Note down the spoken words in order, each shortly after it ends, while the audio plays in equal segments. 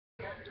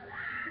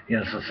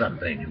Yes, the same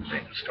thing is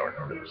being stored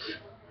news.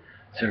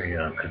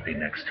 Syria could be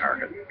next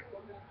target.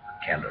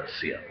 Canada's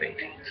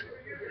CF-18s.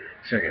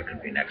 Syria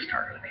could be next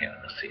target of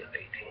Canada's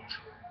CF-18s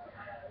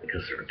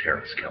because there were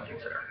terrorist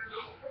killings there.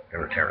 There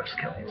were terrorist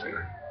killings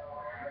there.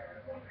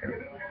 And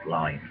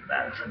allowing for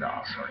that is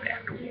also an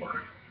act of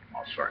war.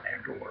 Also an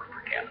act of war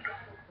for Canada.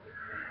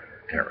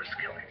 Terrorist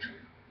killings.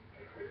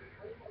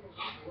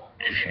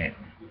 It's a shame.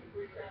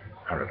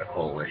 Part of the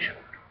coalition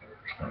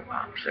is going to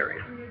bomb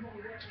Syria,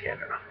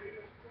 Canada.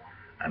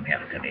 I'm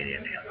half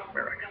Canadian, half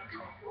American.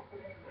 So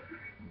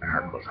my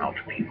heart goes out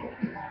to people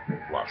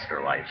who lost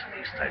their lives in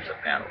these types of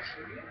battles,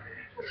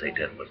 as they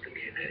did with the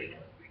Kennedy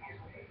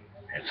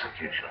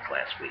executions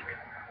last week.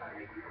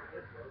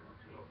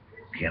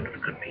 Canada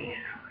could be,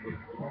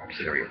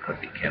 Syria could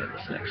be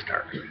Canada's next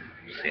target.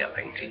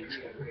 CF-18s.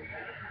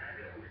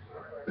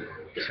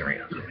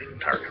 Syria could be the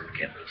target of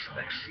Canada's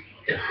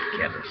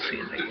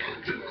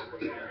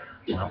CF-18s.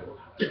 Well,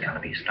 it's got to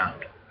be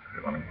stopped.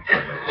 They want to be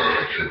part of the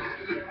coalition.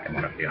 They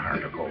want to be part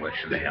of the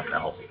coalition. They have to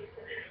help.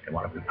 They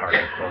want to be part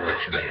of the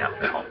coalition. They have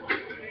to help.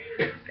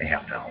 They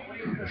have to help.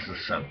 This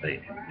is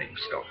something being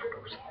stolen.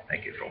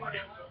 Thank you so much.